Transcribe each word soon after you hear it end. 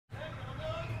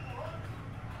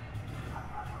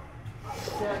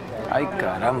Ay,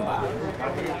 caramba.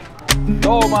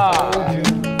 ¡Toma!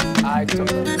 Ay,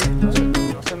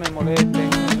 no se me molesten.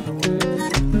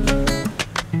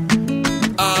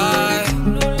 Ay,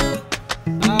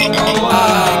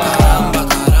 caramba,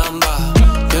 caramba.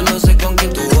 Yo no sé con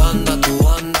quién tú andas,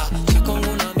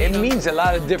 It means a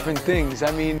lot of different things.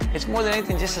 I mean, it's more than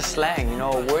anything just a slang, you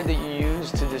know, a word that you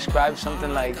use to describe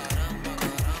something like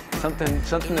something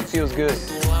that feels good.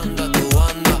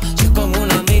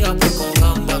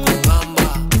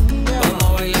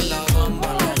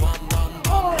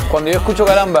 Cuando yo escucho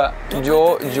Caramba,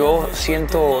 yo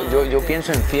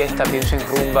pienso en fiesta, pienso en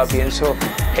rumba, pienso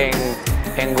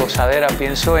en gozadera,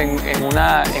 pienso en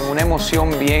una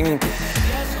emoción bien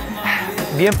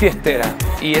fiestera.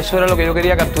 Y eso era lo que yo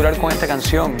quería capturar con esta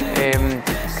canción.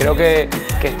 Creo que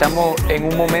estamos en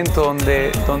un momento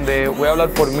donde voy a hablar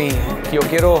por mí. Yo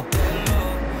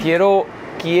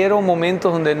quiero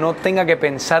momentos donde no tenga que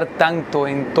pensar tanto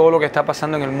en todo lo que está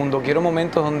pasando en el mundo. Quiero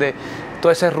momentos donde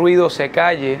todo ese ruido se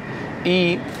calle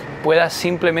y pueda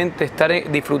simplemente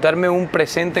disfrutarme un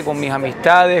presente con mis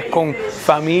amistades, con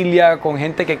familia, con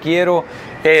gente que quiero.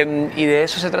 Y de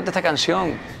eso se trata esta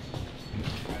canción.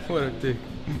 Fuerte.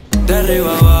 De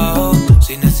arriba abajo,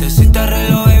 si necesitas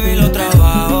reloj, baby, lo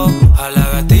trabajo. Jala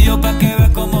gatillo pa' que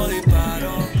veas cómo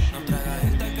disparo. No traigas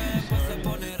gente que después se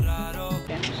pone raro.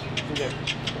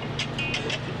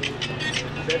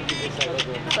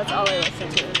 That's all I listen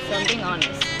to, so I'm being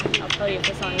honest. I'll tell you if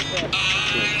the song is good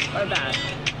or bad.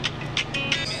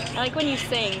 I like when you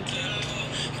sing.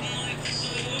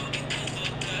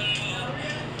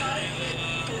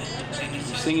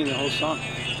 I'm singing the whole song.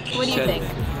 What do you think?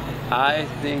 I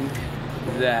think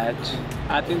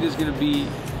there's going to be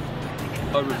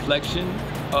a reflection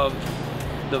of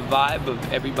the vibe of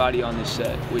everybody on this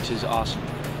set, which is awesome.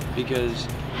 Because,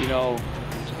 you know,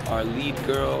 our lead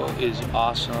girl is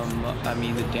awesome. I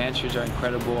mean, the dancers are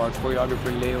incredible. Our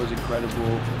choreographer, Leo, is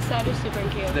incredible. The set is super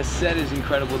cute. The set is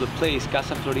incredible. The place,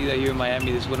 Casa Florida here in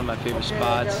Miami, this is one of my favorite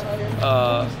spots.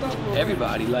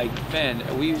 Everybody, like, man,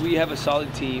 we have a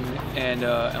solid team, and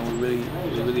we're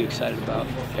really excited about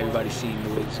everybody seeing the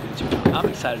way it's going to turn out. I'm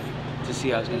excited to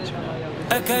see how it's going to turn out.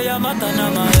 Es que ella mata nada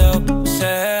más de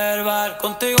observar.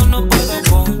 Contigo no puedo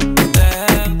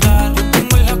contemplar. Yo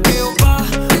tengo el hackeado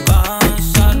pa'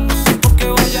 avanzar. No sé por qué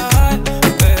vaya a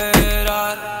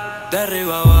esperar. De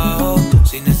arriba abajo,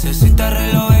 si necesitas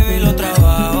reloj, baby, lo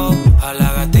trabajo.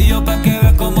 Jala gatillo pa' que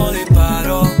veas cómo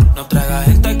disparo. No traigas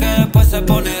gente que después se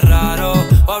pone raro.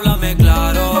 O háblame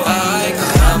claro. Ay,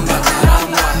 caramba,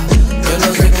 caramba. Yo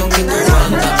no sé con quién tú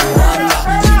andas,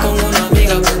 Si con una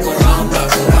amiga, pues con Caramba.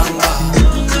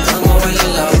 Vamos a bailar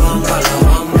la bamba,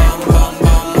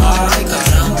 Ay,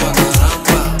 caramba,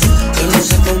 caramba. Yo no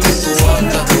sé con quién tú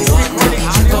andas, Si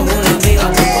con una amiga,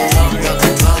 pues con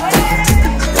Caramba.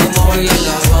 Vamos a bailar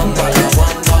la bamba,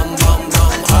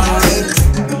 Ay.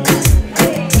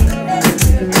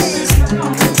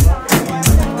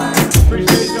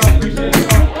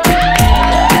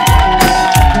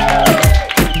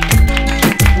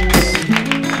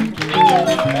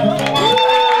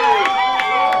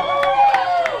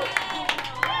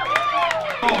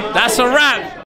 That's a wrap.